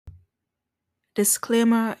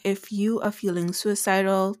Disclaimer: if you are feeling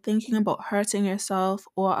suicidal, thinking about hurting yourself,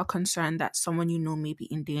 or are concerned that someone you know may be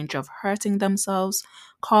in danger of hurting themselves,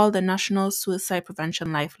 call the National Suicide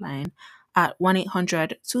Prevention Lifeline at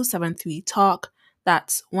 1-800-273-TALK.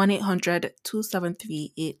 That's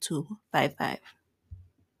 1-800-273-8255.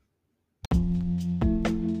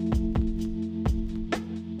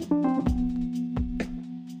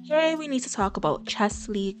 Today we need to talk about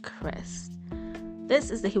Cheslie Kryst. This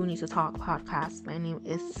is the Here We Need to Talk podcast. My name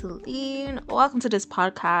is Celine. Welcome to this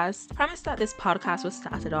podcast. The premise that this podcast was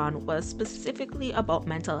started on was specifically about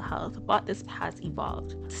mental health, but this has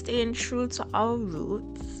evolved. Staying true to our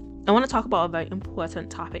roots, I want to talk about a very important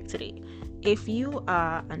topic today. If you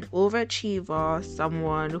are an overachiever,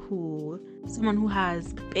 someone who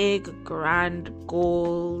has big, grand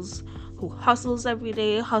goals, who hustles every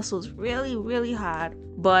day, hustles really, really hard,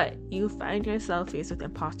 but you find yourself faced with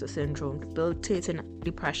imposter syndrome, debilitating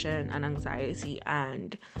depression and anxiety,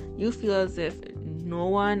 and you feel as if no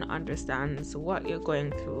one understands what you're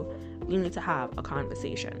going through, we need to have a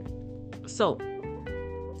conversation. So,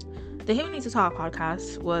 the Here We Need to Talk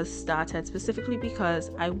podcast was started specifically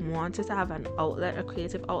because I wanted to have an outlet, a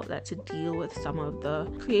creative outlet, to deal with some of the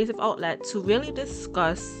creative outlet to really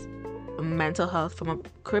discuss mental health from a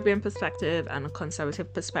Caribbean perspective and a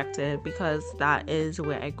conservative perspective, because that is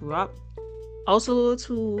where I grew up. Also,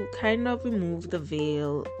 to kind of remove the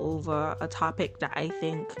veil over a topic that I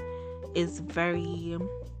think is very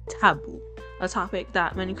taboo, a topic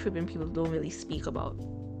that many Caribbean people don't really speak about.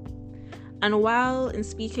 And while in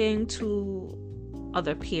speaking to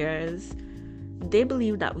other peers, they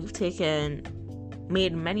believe that we've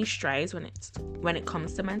made many strides when it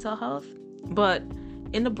comes to mental health, but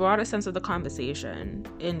in the broader sense of the conversation,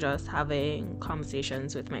 in just having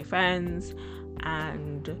conversations with my friends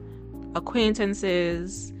and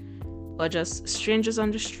acquaintances or just strangers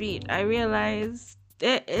on the street, I realized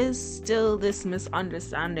there is still this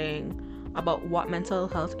misunderstanding about what mental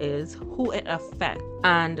health is, who it affects,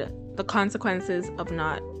 and the consequences of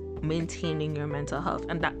not maintaining your mental health.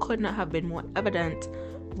 And that could not have been more evident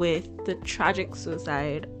with the tragic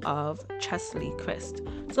suicide of Cheslie Kryst.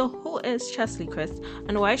 So who is Cheslie Kryst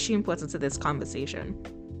and why is she important to this conversation?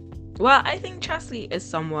 Well, I think Cheslie is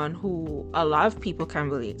someone who a lot of people can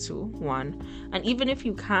relate to, one. And even if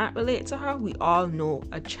you can't relate to her, we all know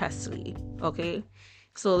a Cheslie, okay?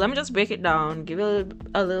 So let me just break it down, give it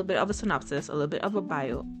a little bit of a synopsis, a little bit of a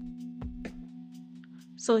bio.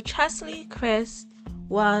 So Cheslie Kryst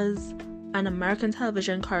was an American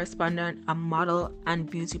television correspondent, a model, and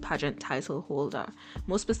beauty pageant title holder.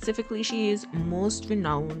 Most specifically, she's most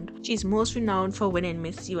renowned for winning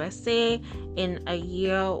Miss USA in a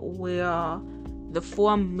year where the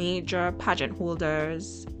 4 major pageant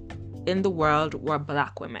holders in the world were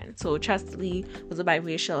Black women. So Cheslie was a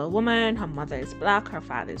biracial woman. Her mother is Black, her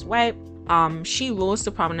father is white. She rose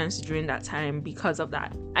to prominence during that time because of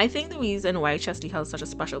that. I think the reason why Cheslie held such a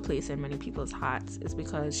special place in many people's hearts is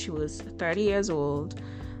because she was 30 years old,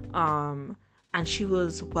 and she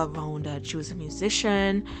was well-rounded. She was a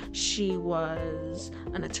musician, she was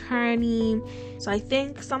an attorney. So I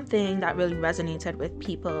think something that really resonated with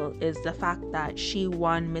people is the fact that she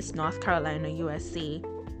won Miss North Carolina USA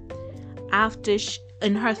after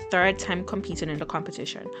in her 3rd time competing in the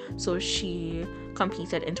competition. So she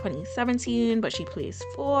competed in 2017, but she placed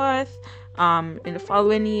 4th. In the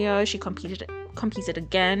following year, she competed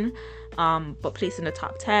again, but placed in the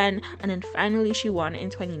top 10. And then finally, she won in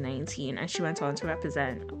 2019, and she went on to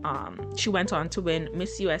win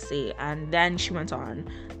Miss USA, and then she went on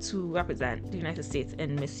to represent the United States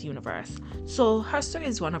in Miss Universe. So her story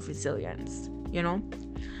is one of resilience, you know?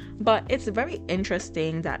 But it's very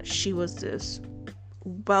interesting that she was this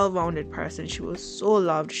well-rounded person. She was so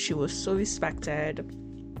loved, she was so respected,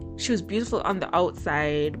 she was beautiful on the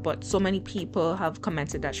outside, but so many people have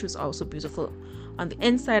commented that she was also beautiful on the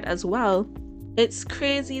inside as well. It's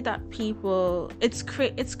crazy that it's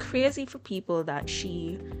crazy for people that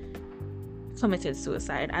she committed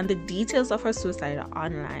suicide, and the details of her suicide are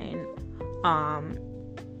online.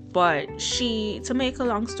 But to make a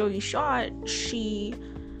long story short, she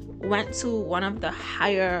went to one of the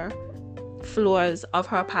higher floors of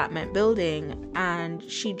her apartment building and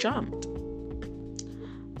she jumped.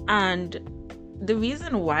 And the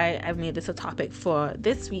reason why I've made this a topic for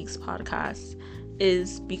this week's podcast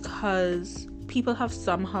is because people have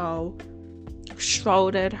somehow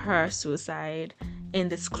shrouded her suicide in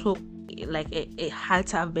this cloak. Like it had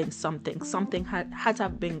to have been something had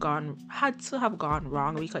to have gone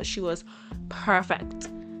wrong, because she was perfect.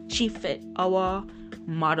 She fit our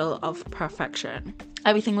model of perfection.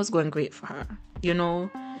 Everything was going great for her, you know.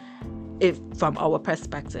 if from our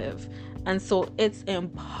perspective. And so it's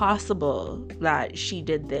impossible that she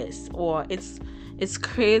did this, or it's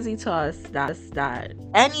crazy to us that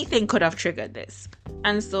anything could have triggered this.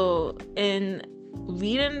 And so in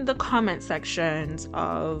reading the comment sections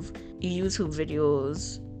of YouTube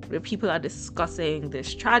videos where people are discussing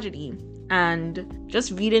this tragedy, and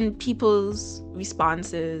just reading people's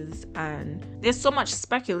responses, and there's so much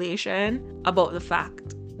speculation about the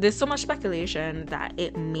fact. There's so much speculation that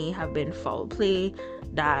it may have been foul play,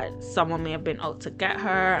 that someone may have been out to get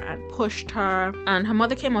her and pushed her. And her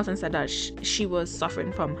mother came out and said that she was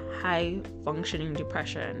suffering from high functioning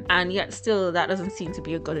depression. And yet still, that doesn't seem to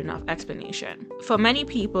be a good enough explanation. For many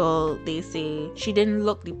people, they say she didn't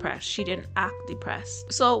look depressed, she didn't act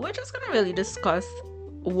depressed. So we're just going to really discuss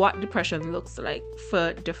what depression looks like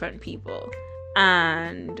for different people.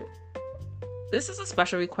 And this is a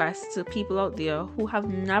special request to people out there who have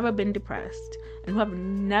never been depressed and who have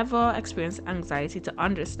never experienced anxiety, to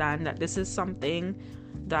understand that this is something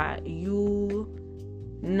that you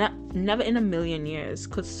never in a million years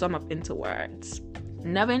could sum up into words.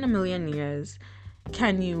 Never in a million years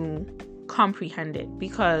can you comprehend it,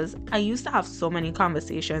 because I used to have so many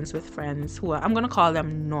conversations with friends who are, I'm going to call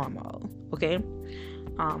them normal, okay?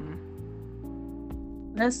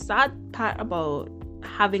 The sad part about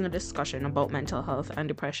having a discussion about mental health and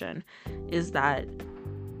depression is that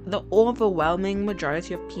the overwhelming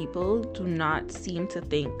majority of people do not seem to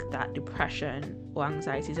think that depression or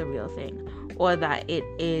anxiety is a real thing, or that it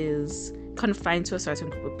is confined to a certain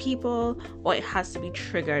group of people, or it has to be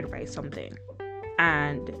triggered by something.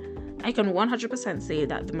 And I can 100% say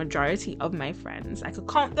that the majority of my friends, I could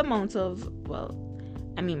count the amount of,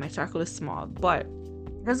 my circle is small, but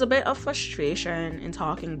there's a bit of frustration in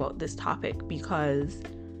talking about this topic, because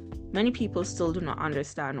many people still do not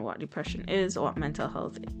understand what depression is, or what mental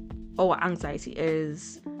health or what anxiety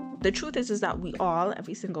is. The truth is that we all,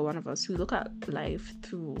 every single one of us, we look at life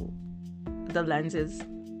through the lenses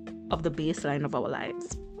of the baseline of our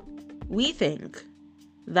lives. We think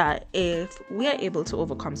that if we are able to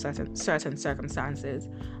overcome certain circumstances,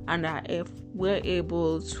 and that if we're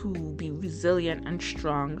able to be resilient and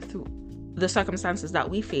strong through the circumstances that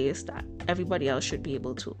we face, that everybody else should be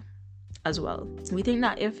able to as well. We think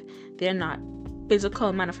that if they're not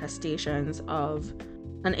physical manifestations of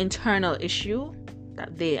an internal issue,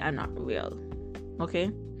 that they are not real, okay?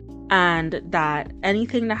 And that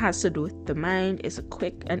anything that has to do with the mind is a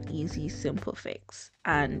quick and easy, simple fix.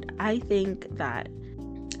 And I think that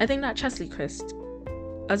Cheslie Kryst,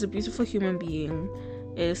 as a beautiful human being,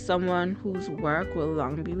 is someone whose work will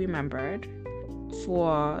long be remembered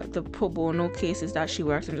for the pro bono cases that she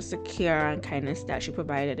worked in, just the care and kindness that she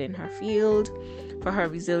provided in her field, for her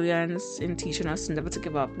resilience in teaching us never to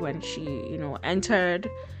give up when she, entered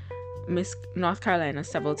Miss North Carolina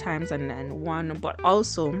several times and then won. But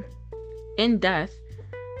also, in death,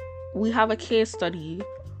 we have a case study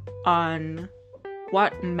on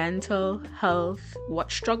what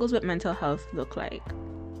struggles with mental health look like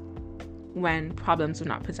when problems do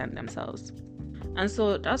not present themselves. And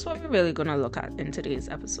so that's what we're really going to look at in today's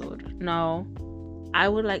episode. Now, I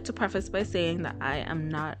would like to preface by saying that I am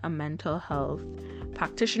not a mental health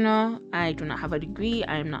practitioner. I do not have a degree.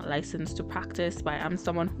 I am not licensed to practice, but I am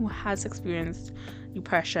someone who has experienced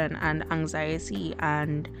depression and anxiety,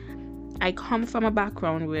 and I come from a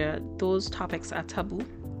background where those topics are taboo.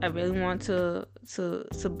 I really want to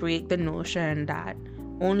break the notion that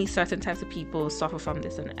only certain types of people suffer from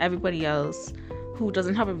this, and everybody else who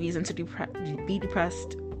doesn't have a reason to be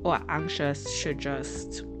depressed or anxious should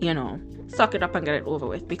just, suck it up and get it over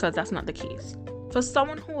with, because that's not the case. For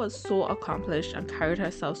someone who was so accomplished and carried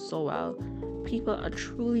herself so well, people are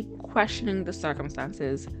truly questioning the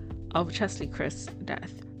circumstances of Cheslie Kryst's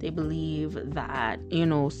death. They believe that,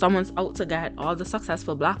 someone's out to get all the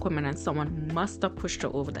successful Black women, and someone must have pushed her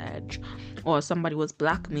over the edge, or somebody was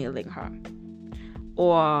blackmailing her.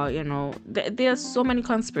 Or, there's so many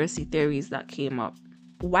conspiracy theories that came up.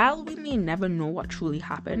 While we may never know what truly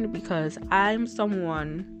happened, because I'm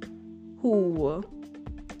someone who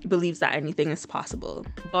believes that anything is possible,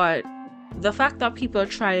 but the fact that people are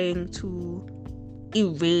trying to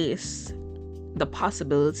erase the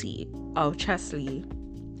possibility of Cheslie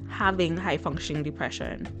having high-functioning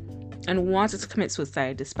depression and wanted to commit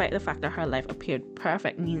suicide despite the fact that her life appeared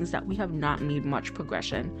perfect means that we have not made much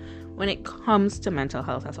progression when it comes to mental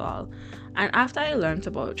health at all. And after I learned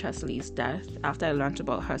about Cheslie's death, after I learned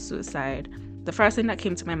about her suicide, the first thing that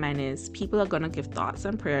came to my mind is people are going to give thoughts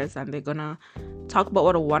and prayers, and they're going to talk about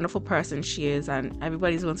what a wonderful person she is, and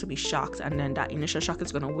everybody's going to be shocked, and then that initial shock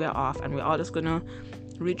is going to wear off, and we're all just going to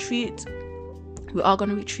retreat We're all going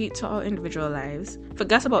to retreat to our individual lives,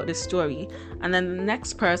 forget about this story, and then the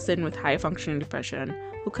next person with high functioning depression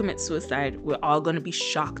who commits suicide, we're all going to be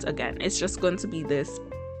shocked again. It's just going to be this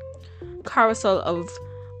carousel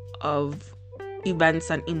of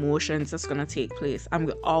events and emotions that's going to take place, and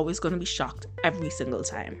we're always going to be shocked every single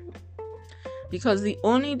time. Because the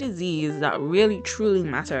only disease that really truly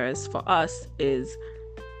matters for us is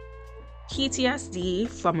PTSD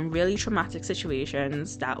from really traumatic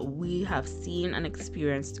situations that we have seen and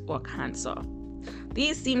experienced, or cancer.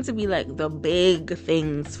 These seem to be like the big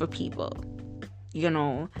things for people. You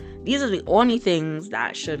know, these are the only things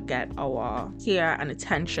that should get our care and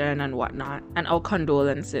attention and whatnot, and our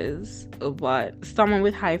condolences. But someone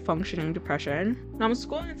with high functioning depression, now I'm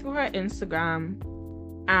scrolling through her Instagram,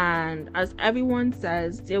 and as everyone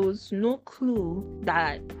says, there was no clue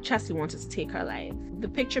that Chesley wanted to take her life. The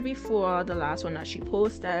picture before the last one that she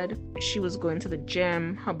posted, she was going to the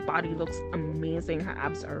gym. Her body looks amazing. Her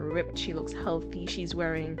abs are ripped. She looks healthy. She's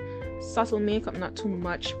wearing subtle makeup, not too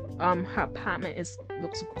much. Her apartment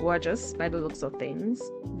looks gorgeous by the looks of things.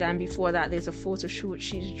 Then before that, there's a photo shoot.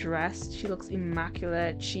 She's dressed. She looks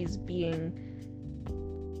immaculate. She's being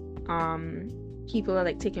people are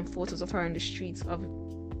like taking photos of her in the streets of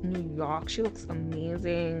New York. She looks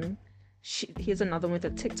amazing. Here's another one with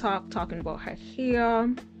a TikTok talking about her hair.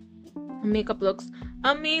 Her makeup looks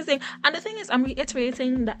amazing. And the thing is, I'm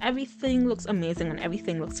reiterating that everything looks amazing and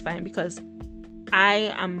everything looks fine, because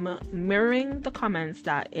I am mirroring the comments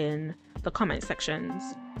that in the comment sections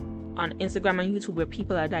on Instagram and YouTube, where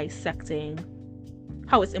people are dissecting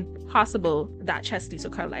how it's impossible that Chesley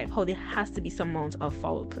took her life, how there has to be some amount of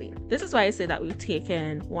foul play. This is why I say that we've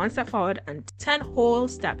taken one step forward and 10 whole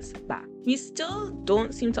steps back. We still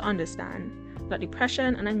don't seem to understand that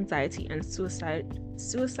depression and anxiety and suicide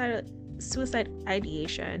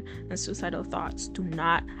ideation and suicidal thoughts do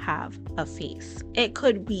not have a face. It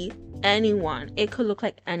could be anyone. It could look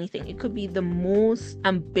like anything. It could be the most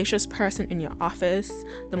ambitious person in your office,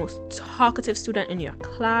 the most talkative student in your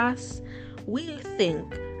class. We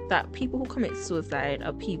think that people who commit suicide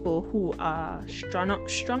are people who are strung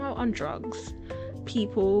out on drugs,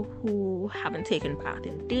 people who haven't taken a bath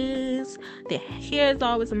in days, their hair is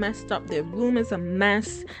always messed up, their room is a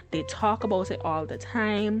mess, they talk about it all the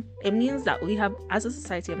time. It means that we have, as a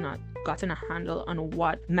society, have not gotten a handle on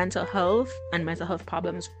what mental health and mental health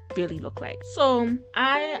problems really look like. So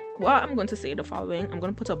I'm going to say the following. I'm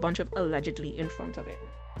going to put a bunch of allegedly in front of it.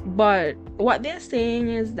 But what they're saying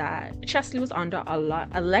is that Chesley was under a lot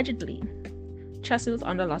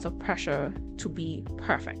of pressure to be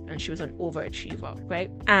perfect, and she was an overachiever, right?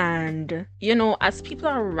 And, you know, as people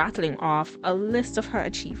are rattling off a list of her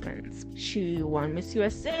achievements, she won Miss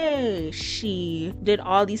USA, she did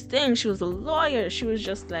all these things, she was a lawyer, she was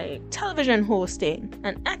just like television hosting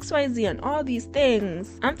and XYZ and all these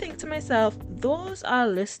things. I'm thinking to myself, those are a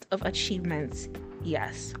list of achievements,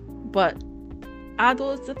 yes, but are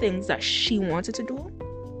those the things that she wanted to do?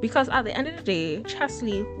 Because at the end of the day,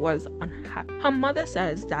 Chesley was unhappy. Her mother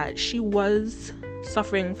says that she was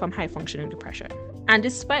suffering from high functioning depression. And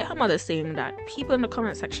despite her mother saying that, people in the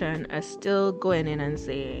comment section are still going in and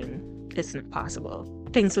saying, it's not possible.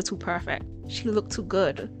 Things were too perfect. She looked too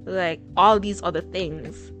good. Like all these other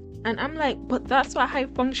things. And I'm like, but that's what high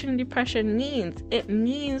functioning depression means. It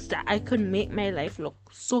means that I could make my life look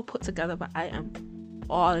so put together, but I am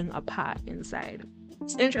falling apart inside.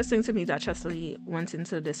 It's interesting to me that Chesley went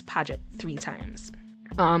into this pageant 3 times.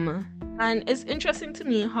 And it's interesting to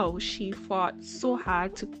me how she fought so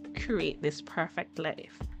hard to create this perfect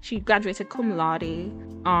life. She graduated cum laude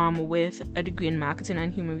with a degree in marketing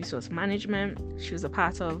and human resource management. She was a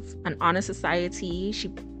part of an honor society. She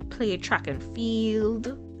played track and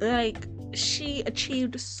field. Like, she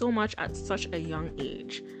achieved so much at such a young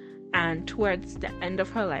age. And towards the end of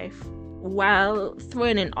her life, while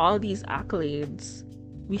throwing in all these accolades,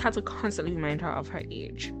 we had to constantly remind her of her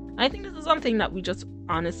age. I think this is something that we just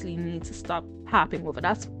honestly need to stop harping over.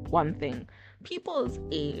 That's one thing. People's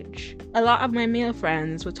age. A lot of my male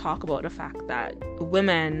friends would talk about the fact that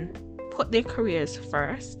women put their careers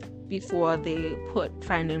first before they put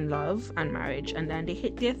finding love and marriage, and then they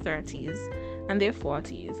hit their 30s and their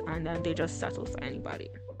 40s, and then they just settle for anybody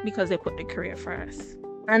because they put their career first.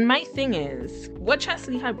 And my thing is, would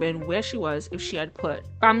Chesley have been where she was if she had put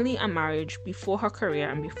family and marriage before her career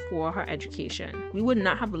and before her education? We would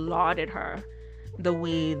not have lauded her the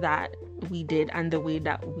way that we did and the way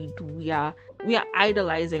that we do. We are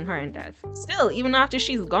idolizing her in death. Still, even after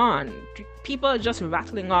she's gone, people are just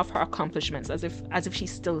rattling off her accomplishments as if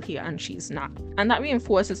she's still here and she's not. And that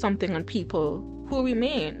reinforces something on people who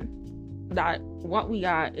remain, that what we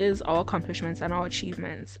are is our accomplishments and our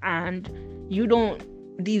achievements. And You don't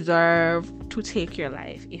deserve to take your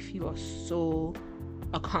life if you are so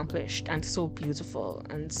accomplished and so beautiful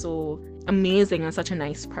and so amazing and such a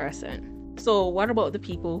nice person. So what about the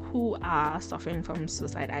people who are suffering from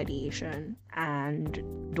suicide ideation and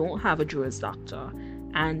don't have a Juris Doctor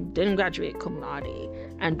and didn't graduate cum laude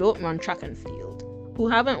and don't run track and field, who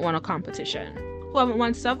haven't won a competition, who haven't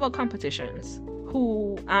won several competitions,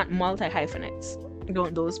 who aren't multi-hyphenates?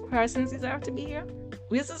 Don't those persons deserve to be here?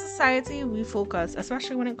 We as a society, we focus,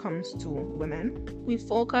 especially when it comes to women, we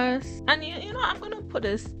focus, and you know, I'm going to put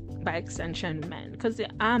this by extension, men, because there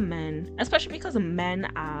are men, especially because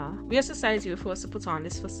men are, we as a society, we're forced to put on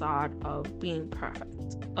this facade of being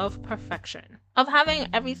perfect, of perfection, of having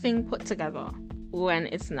everything put together when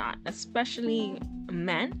it's not, especially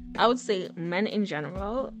men. I would say men in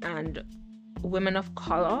general and women of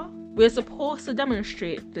color. We're supposed to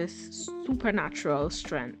demonstrate this supernatural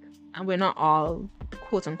strength, and we're not all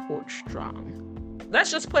quote unquote strong.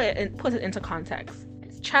 Let's just put it into context.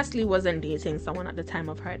 Chesley wasn't dating someone at the time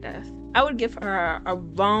of her death. I would give her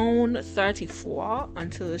around 34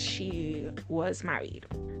 until she was married.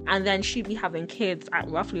 And then she'd be having kids at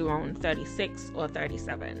roughly around 36 or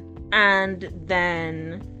 37. And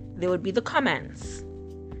then there would be the comments.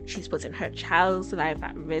 She's putting her child's life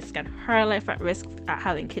at risk and her life at risk at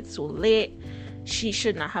having kids so late. She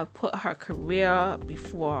should not have put her career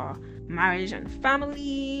before marriage and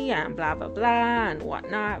family and blah, blah, blah and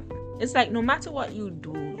whatnot. It's like no matter what you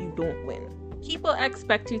do, you don't win. People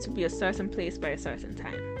expect you to be a certain place by a certain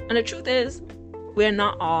time. And the truth is, we're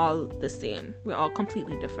not all the same. We're all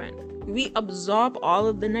completely different. We absorb all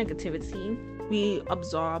of the negativity. We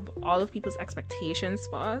absorb all of people's expectations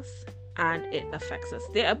for us, and it affects us.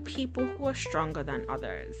 There are people who are stronger than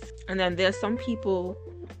others. And then there's some people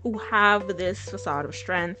who have this facade of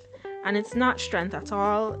strength, and it's not strength at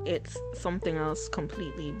all. It's something else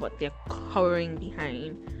completely, but they're cowering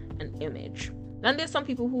behind an image. Then there's some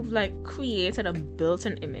people who've like created and built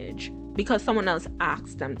an image because someone else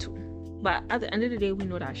asked them to. But at the end of the day, we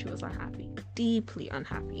know that she was unhappy, deeply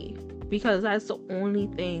unhappy, because that's the only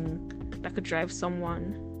thing that could drive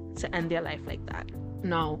someone to end their life like that.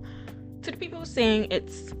 Now, to the people saying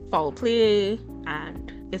it's foul play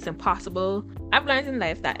and it's impossible, I've learned in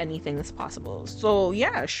life that anything is possible. So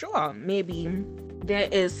yeah, sure, maybe there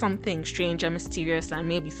is something strange and mysterious, and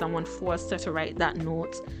maybe someone forced her to write that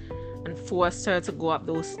note and forced her to go up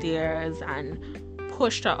those stairs and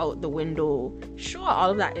pushed her out the window. Sure,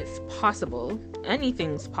 all of that is possible.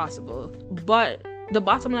 Anything's possible. But the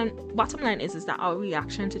bottom line is that our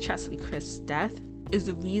reaction to Chesley Christ's death is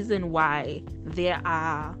the reason why there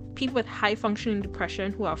are people with high functioning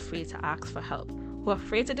depression who are afraid to ask for help, who are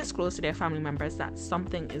afraid to disclose to their family members that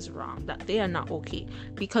something is wrong, that they are not okay,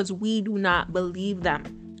 because we do not believe them.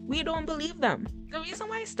 We don't believe them. The reason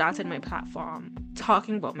why I started my platform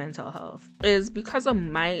talking about mental health is because of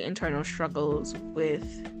my internal struggles with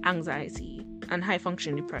anxiety and high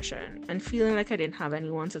functioning depression and feeling like I didn't have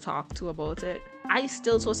anyone to talk to about it. I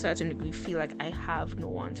still to a certain degree feel like I have no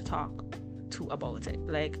one to talk to about it.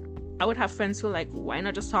 Like, I would have friends who are like, why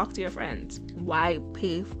not just talk to your friends? Why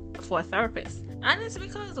pay for a therapist? And it's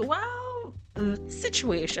because, well,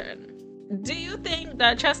 situation. Do you think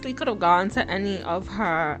that Chesley could have gone to any of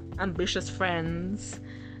her ambitious friends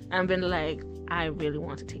and been like, I really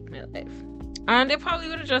want to take my life? And they probably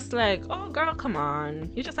would have just like, oh girl, come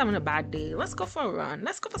on, you're just having a bad day. Let's go for a run.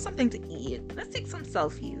 Let's go for something to eat. Let's take some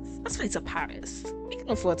selfies. Let's fly to Paris. We can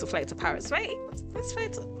afford to fly to Paris, right? Let's fly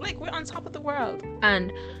to, like, we're on top of the world.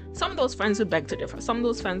 And some of those friends would beg to differ. Some of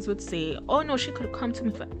those friends would say, oh no, she could have come to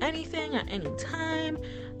me for anything at any time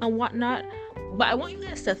and whatnot. But I want you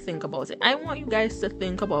guys to think about it. I want you guys to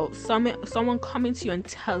think about someone coming to you and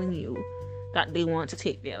telling you that they want to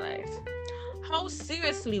take their life. How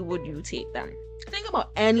seriously would you take them? Think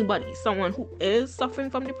about anybody, someone who is suffering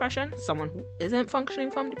from depression, someone who isn't functioning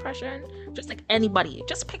from depression, just like anybody,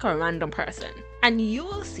 just pick a random person. And you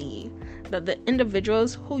will see that the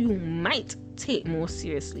individuals who you might take most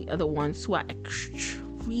seriously are the ones who are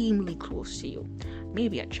extremely close to you.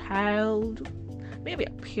 Maybe a child, maybe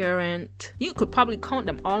a parent. You could probably count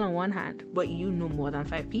them all on one hand, but you know more than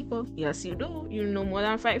 5 people. Yes, you do. You know more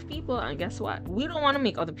than 5 people. And guess what? We don't want to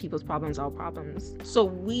make other people's problems our problems. So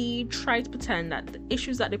we try to pretend that the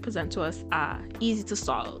issues that they present to us are easy to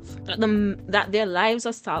solve, that their lives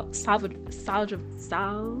are salvageable,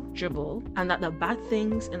 and that the bad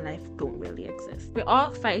things in life don't really exist. We're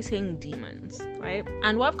all fighting demons, right?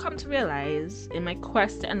 And what I've come to realize in my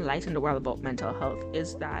quest to enlighten the world about mental health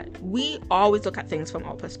is that we always look at things from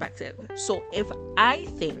our perspective. So if I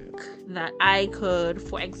think that I could,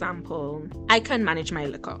 for example, I can manage my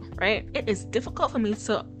liquor, right? It is difficult for me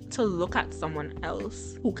to to look at someone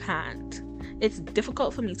else who can't. It's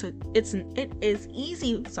difficult for me to, it's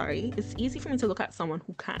easy for me to look at someone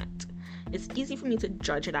who can't. It's easy for me to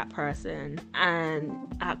judge that person and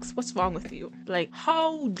ask, what's wrong with you? Like,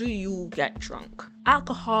 how do you get drunk?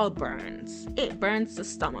 Alcohol burns. It burns the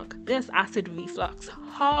stomach. There's acid reflux.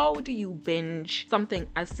 How do you binge something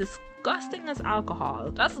as disgusting as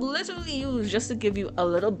alcohol? That's literally used just to give you a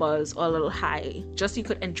little buzz or a little high, just so you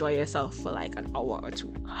could enjoy yourself for like an hour or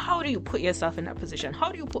two. How do you put yourself in that position?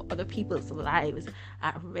 How do you put other people's lives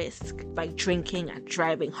at risk by drinking and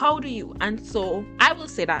driving? How do you? And so I will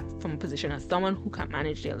say that from a position as someone who can't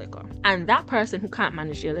manage their liquor. And that person who can't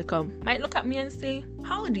manage their liquor might look at me and say,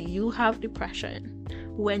 how do you have depression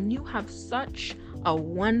when you have such a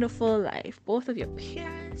wonderful life? Both of your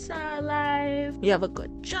parents are alive, you have a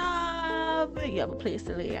good job, you have a place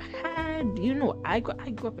to lay your head. You know, I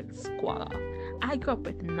grew up in squalor. I grew up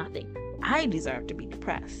with nothing. I deserve to be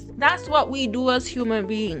depressed. That's what we do as human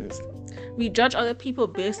beings. We judge other people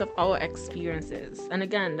based off our experiences. And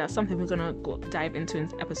again, that's something we're gonna dive into in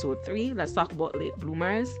episode 3. Let's talk about late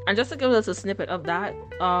bloomers. And just to give us a snippet of that,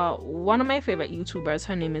 one of my favorite YouTubers,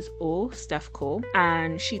 her name is Steph Co,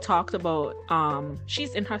 and she talked about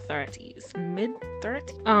she's in her 30s,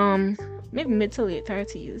 maybe mid to late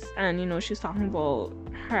 30s, and you know, she's talking about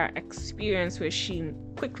her experience where she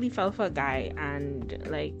quickly fell for a guy and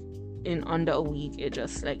like in under a week it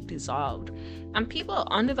just like dissolved, and people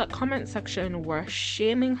under the comment section were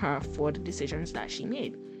shaming her for the decisions that she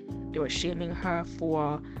made. They were shaming her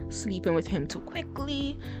for sleeping with him too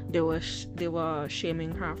quickly. They were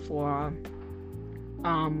shaming her for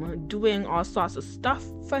doing all sorts of stuff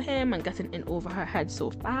for him and getting in over her head so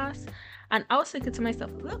fast. And I was thinking to myself,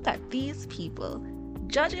 look at these people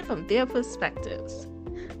judging from their perspectives,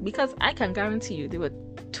 because I can guarantee you there were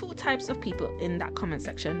 2 types of people in that comment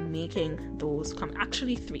section making those comments.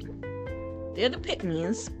 Actually 3. They're the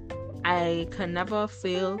pick-me's. I can never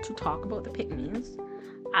fail to talk about the pick-me's.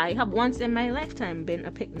 I have once in my lifetime been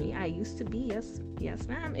a pick-me. I used to be, yes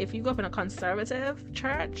ma'am. If you grew up in a conservative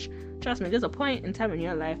church, trust me, there's a point in time in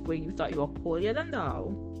your life where you thought you were holier than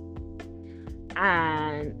thou,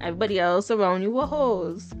 and everybody else around you were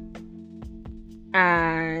hoes,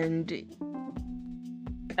 and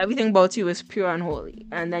everything about you is pure and holy.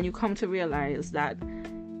 And then you come to realize that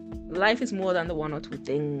life is more than the 1 or 2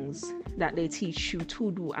 things that they teach you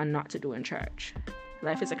to do and not to do in church.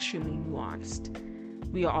 Life is extremely nuanced.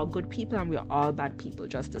 We are all good people and we are all bad people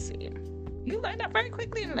just the same. You learn that very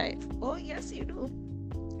quickly in life. Oh yes, you do.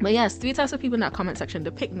 But yes, 3 types of people in that comment section: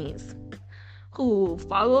 the pick-me's, who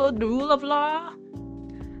followed the rule of law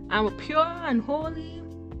and were pure and holy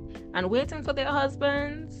and waiting for their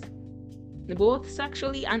husbands, both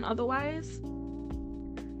sexually and otherwise,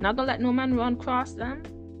 not gonna let no man run across them.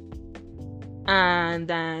 And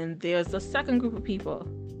then there's the second group of people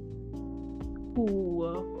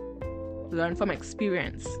who learn from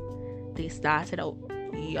experience. They started out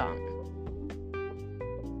young.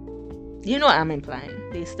 You know what I'm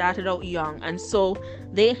implying. They started out young, and so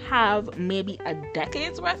they have maybe a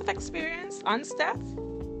decade's worth of experience on Steph.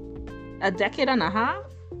 A decade and a half.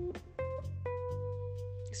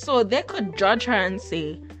 So they could judge her and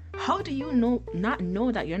say, how do you not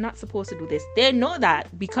know that you're not supposed to do this? They know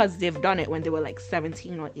that because they've done it when they were like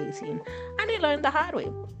 17 or 18, and they learned the hard way.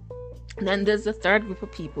 Then there's the third group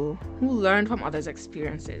of people who learn from others'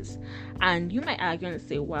 experiences. And you might argue and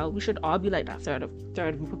say, well, we should all be like that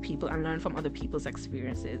third group of people and learn from other people's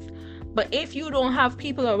experiences. But if you don't have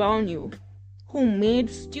people around you who made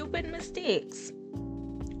stupid mistakes,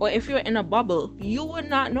 or if you're in a bubble, you would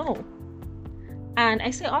not know. And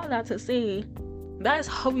I say all that to say, that is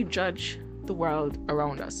how we judge the world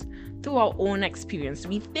around us, through our own experience.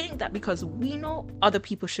 We think that because we know, other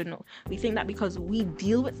people should know. We think that because we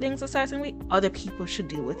deal with things a certain way, other people should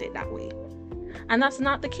deal with it that way. And that's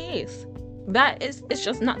not the case. It's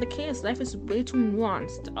just not the case. Life is way too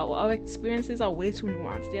nuanced. Our experiences are way too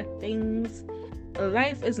nuanced. There are things.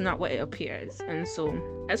 Life is not what it appears. And so,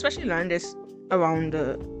 I especially learned this around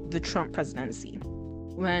the Trump presidency,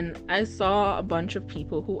 when I saw a bunch of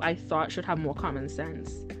people who I thought should have more common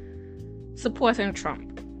sense supporting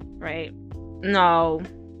Trump, right? Now,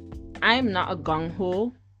 I'm not a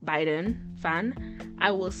gung-ho Biden fan.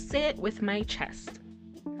 I will say it with my chest.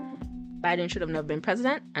 Biden should have never been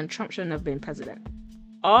president, and Trump should have never been president.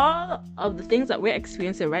 All of the things that we're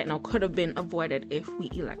experiencing right now could have been avoided if we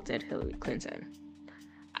elected Hillary Clinton.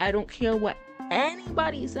 I don't care what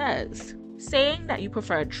anybody says. Saying that you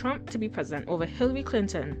prefer Trump to be president over Hillary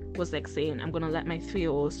Clinton was like saying, I'm going to let my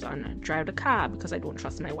 3-year-old son drive the car because I don't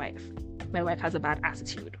trust my wife. My wife has a bad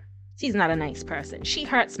attitude. She's not a nice person. She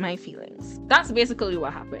hurts my feelings. That's basically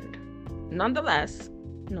what happened. Nonetheless,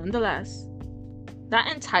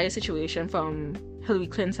 that entire situation from Hillary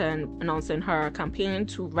Clinton announcing her campaign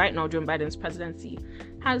to right now during Biden's presidency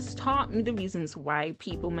has taught me the reasons why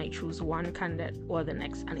people might choose one candidate or the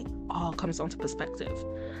next, and it all comes down to perspective.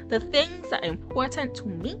 The things that are important to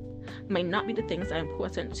me might not be the things that are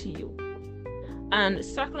important to you. And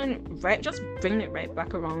circling right, just bringing it right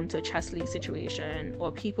back around to Chesley's situation,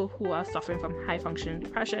 or people who are suffering from high functioning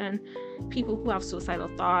depression, people who have suicidal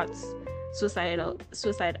thoughts,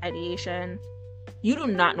 suicide ideation. You do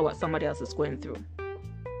not know what somebody else is going through.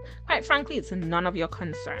 Quite frankly, it's none of your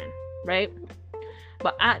concern, right?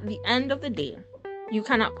 But at the end of the day, you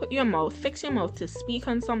cannot fix your mouth to speak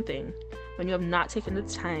on something when you have not taken the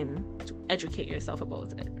time to educate yourself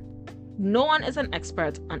about it. No one is an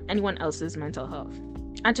expert on anyone else's mental health.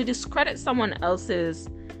 And to discredit someone else's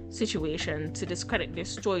situation, to discredit their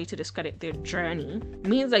story, to discredit their journey,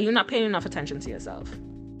 means that you're not paying enough attention to yourself.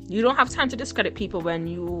 You don't have time to discredit people when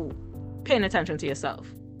you paying attention to yourself.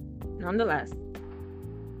 Nonetheless,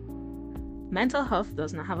 mental health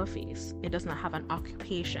does not have a face. It does not have an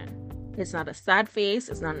occupation. It's not a sad face.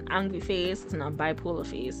 It's not an angry face. It's not a bipolar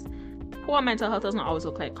face. Poor mental health does not always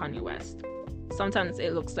look like Kanye West. Sometimes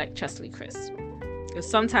it looks like Cheslie Kryst.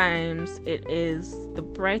 Sometimes it is the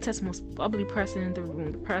brightest, most bubbly person in the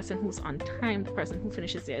room, the person who's on time, the person who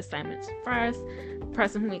finishes their assignments first, the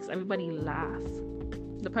person who makes everybody laugh,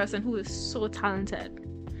 the person who is so talented,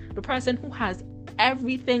 the person who has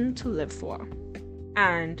everything to live for.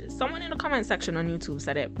 And someone in the comment section on YouTube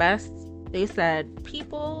said it best. They said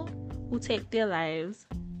people who take their lives,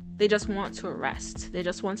 they just want to rest. They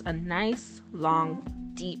just want a nice, long,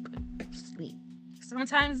 deep sleep.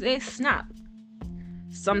 Sometimes they snap.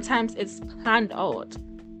 Sometimes it's planned out.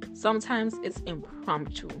 Sometimes it's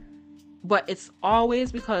impromptu. But it's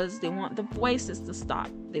always because they want the voices to stop.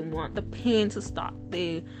 They want the pain to stop.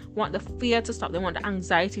 They want the fear to stop. They want the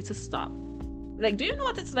anxiety to stop. Like, do you know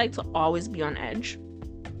what it's like to always be on edge?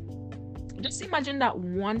 Just imagine that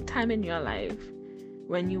one time in your life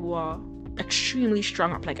when you were extremely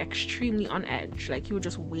strung up, like extremely on edge, like you were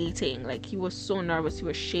just waiting, like you were so nervous, you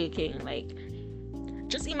were shaking. Like,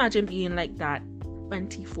 just imagine being like that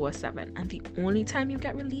 24/7, and the only time you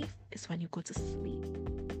get relief is when you go to sleep.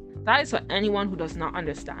 That is for anyone who does not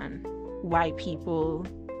understand why people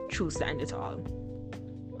choose to end it all.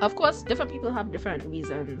 Of course, different people have different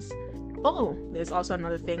reasons. Oh, there's also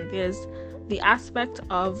another thing. There's the aspect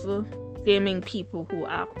of blaming people who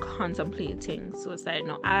are contemplating suicide.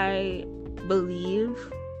 Now, I believe,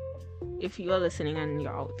 if you are listening and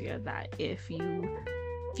you're out there, that if you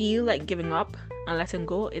feel like giving up and letting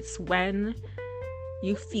go, it's when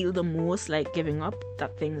you feel the most like giving up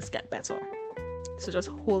that things get better. So just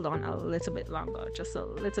hold on a little bit longer, just a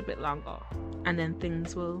little bit longer, and then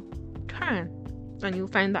things will turn and you'll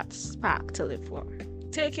find that spark to live for.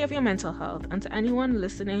 Take care of your mental health. And to anyone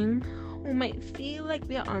listening who might feel like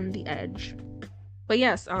they're on the edge, but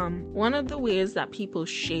yes, one of the ways that people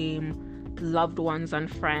shame loved ones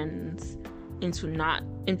and friends into not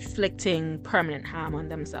inflicting permanent harm on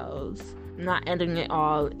themselves, not ending it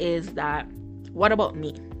all, is that, what about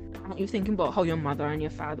me? Aren't you thinking about how your mother and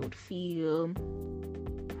your father would feel?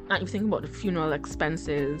 Aren't you thinking about the funeral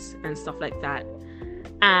expenses and stuff like that?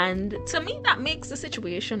 And to me, that makes the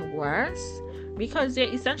situation worse, because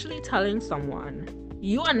they're essentially telling someone,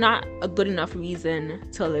 you are not a good enough reason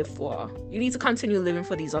to live for. You need to continue living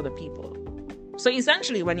for these other people. So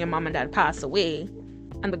essentially, when your mom and dad pass away,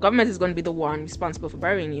 and the government is going to be the one responsible for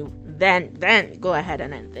burying you, then go ahead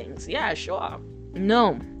and end things. Yeah, sure.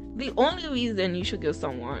 No. The only reason you should give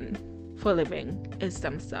someone for living is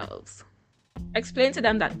themselves. Explain to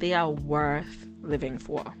them that they are worth living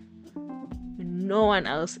for. No one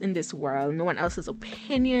else in this world, no one else's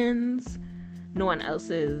opinions, no one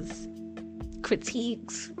else's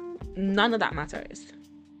critiques, none of that matters.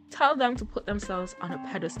 Tell them to put themselves on a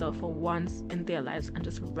pedestal for once in their lives and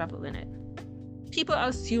just revel in it. People are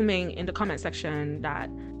assuming in the comment section that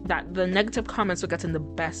the negative comments were getting the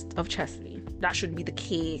best of Chesley. That shouldn't be the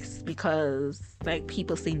case, because like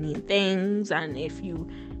people say mean things, and if you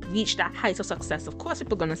reach that height of success, of course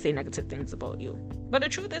people are gonna say negative things about you. But the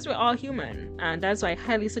truth is, we're all human, and that's why I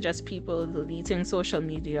highly suggest people deleting social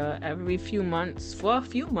media every few months for a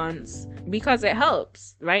few months, because it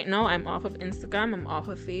helps. Right now I'm off of Instagram, I'm off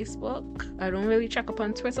of Facebook. I don't really check up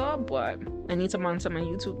on Twitter, but I need to monitor my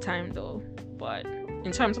YouTube time though. But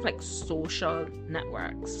in terms of like social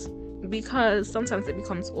networks, because sometimes it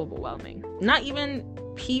becomes overwhelming. Not even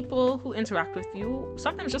people who interact with you,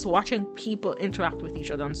 sometimes just watching people interact with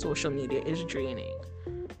each other on social media is draining.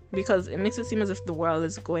 because it makes it seem as if the world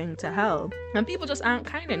is going to hell and people just aren't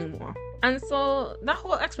kind anymore. And so that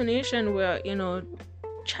whole explanation where,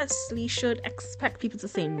 Chesley should expect people to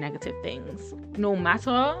say negative things, no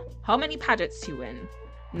matter how many pageants you win,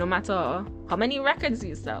 no matter how many records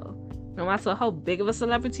you sell, no matter how big of a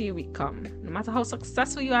celebrity you become, no matter how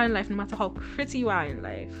successful you are in life, no matter how pretty you are in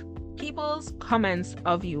life, people's comments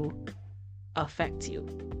of you affect you.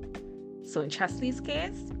 So in Chesley's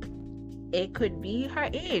case, it could be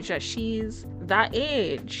her age, that she's that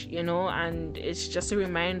age, and it's just a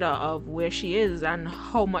reminder of where she is and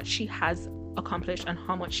how much she has accomplished and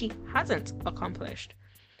how much she hasn't accomplished,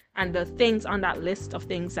 and the things on that list of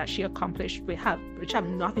things that she accomplished which have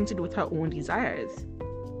nothing to do with her own desires.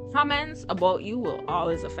 Comments about you will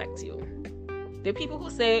always affect you. There are people who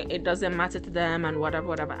say it doesn't matter to them and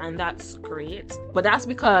whatever, and that's great, but that's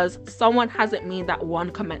because someone hasn't made that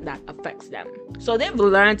one comment that affects them. So they've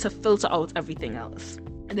learned to filter out everything else.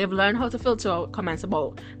 And they've learned how to filter out comments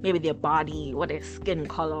about maybe their body or their skin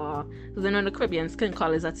color, because in the Caribbean, skin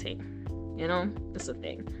color is a thing. It's a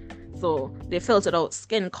thing. So they filtered out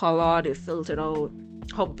skin color, they filtered out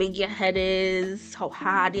how big your head is, how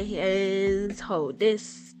hard your hair is, how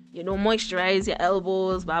this, moisturize your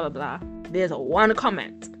elbows, blah, blah, blah. There's one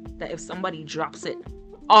comment that if somebody drops it,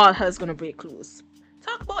 all hell's gonna break loose.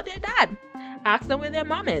 Talk about their dad. Ask them where their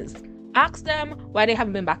mom is. Ask them why they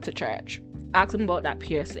haven't been back to church. Ask them about that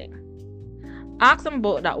piercing. Ask them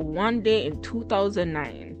about that one day in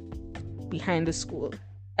 2009 behind the school.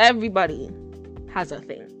 Everybody has a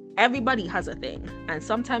thing. Everybody has a thing. And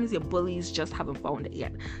sometimes your bullies just haven't found it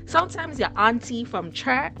yet. Sometimes your auntie from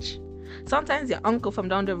church, sometimes your uncle from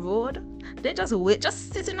down the road, they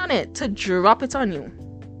just sitting on it to drop it on you.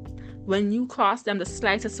 When you cross them the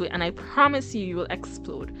slightest way, and I promise you will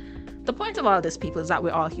explode. The point of all this, people, is that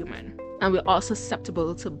we're all human. And we're all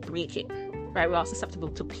susceptible to breaking. Right? We're all susceptible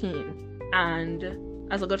to pain. And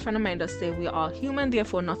as a good friend of mine does say, we are all human,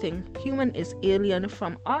 therefore nothing human is alien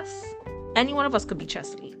from us. Any one of us could be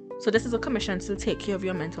Chesley. So this is a commission to take care of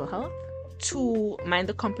your mental health, to mind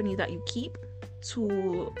the company that you keep,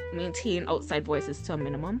 to maintain outside voices to a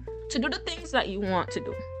minimum, to do the things that you want to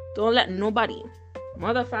do. Don't let nobody,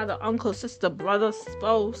 mother, father, uncle, sister, brother,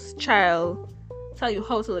 spouse, child, tell you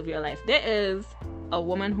how to live your life. There is a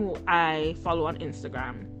woman who I follow on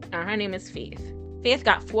Instagram, and her name is Faith. Faith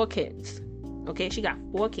got 4 kids. Okay, she got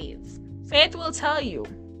 4 kids. Faith will tell you,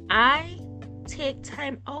 I take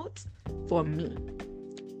time out for me.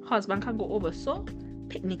 Husband can go over so,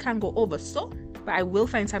 picnic can go over so, but I will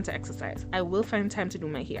find time to exercise. I will find time to do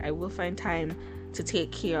my hair. I will find time to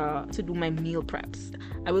take care, to do my meal preps.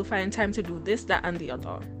 I will find time to do this, that, and the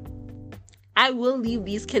other. I will leave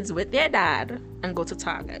these kids with their dad and go to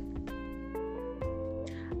Target.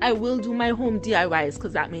 I will do my home DIYs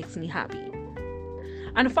because that makes me happy.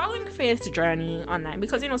 And following Faith's journey online,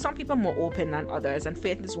 because some people are more open than others, and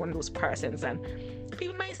Faith is one of those persons, and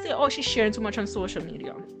people might say, oh, she's sharing too much on social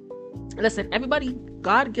media. Listen,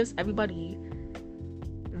 God gives everybody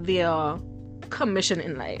their commission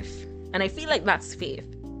in life, and I feel like that's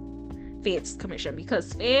Faith's commission,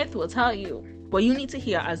 because Faith will tell you what you need to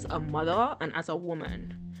hear as a mother and as a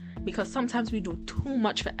woman, because sometimes we do too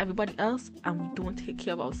much for everybody else and we don't take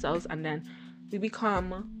care of ourselves, and then we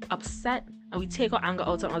become upset and we take our anger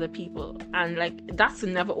out on other people. And that's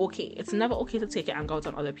never okay. It's never okay to take your anger out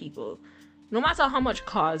on other people, no matter how much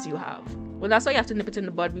cause you have. Well, that's why you have to nip it in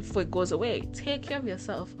the bud before it goes away. Take care of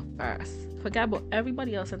yourself first. Forget about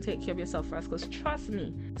everybody else and take care of yourself first, because trust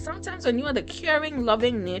me, sometimes when you are the caring,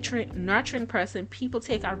 loving, nurturing person, people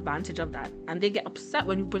take advantage of that and they get upset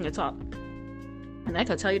when you bring it up. And I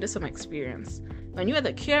can tell you this from experience. When you are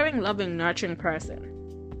the caring, loving, nurturing person,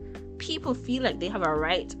 people feel like they have a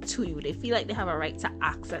right to you. They feel like they have a right to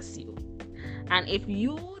access you. And if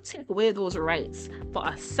you take away those rights for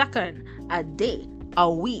a second, a day, a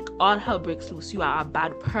week, all hell breaks loose. You are a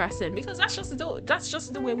bad person, because that's just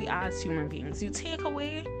the way we are as human beings. You take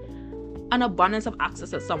away an abundance of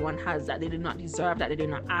access that someone has that they did not deserve, that they did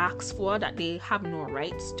not ask for, that they have no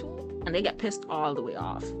rights to, and they get pissed all the way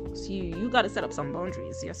off. So you got to set up some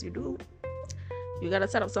boundaries. Yes, you do. You gotta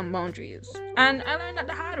set up some boundaries. And I learned that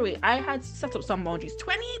the hard way. I had to set up some boundaries.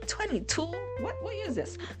 2022? What year is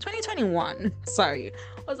this? 2021. Sorry.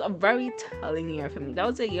 Was a very telling year for me. That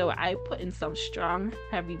was a year where I put in some strong,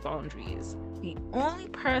 heavy boundaries. The only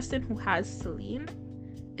person who has Celine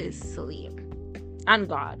is Celine. And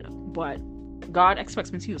God. But God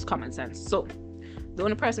expects me to use common sense. So, the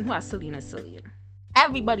only person who has Celine is Celine.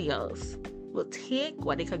 Everybody else will take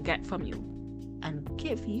what they could get from you and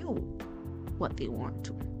give you what they want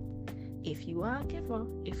to. If you are a giver,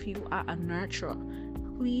 if you are a nurturer,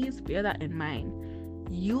 please bear that in mind.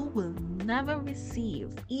 you will never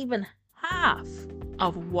receive even half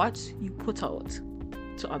of what you put out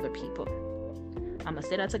to other people. I'm gonna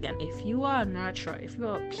say that again. If you are a nurturer, if you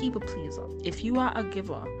are a people pleaser, if you are a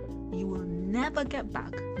giver, you will never get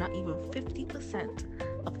back not even 50%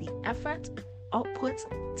 of the effort, output,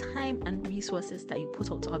 time, and resources that you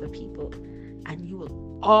put out to other people, and you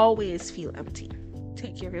will always feel empty.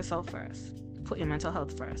 Take care of yourself first. Put your mental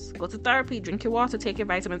health first. Go to therapy, drink your water, take your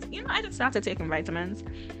vitamins. I just started taking vitamins,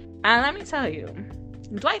 and let me tell you,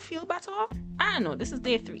 do I feel better? I don't know. This is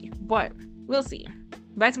day 3, but we'll see.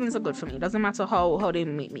 Vitamins are good for me. Doesn't matter how they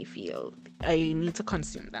make me feel. I need to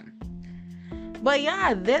consume them. But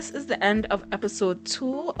yeah, this is the end of episode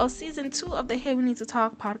 2 of season 2 of the Hey We Need to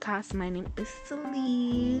Talk podcast. My name is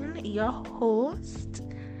Celine, your host.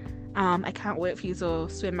 I can't wait for you to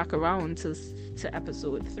swim back around to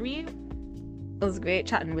episode 3. It was great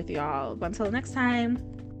chatting with y'all. But until next time,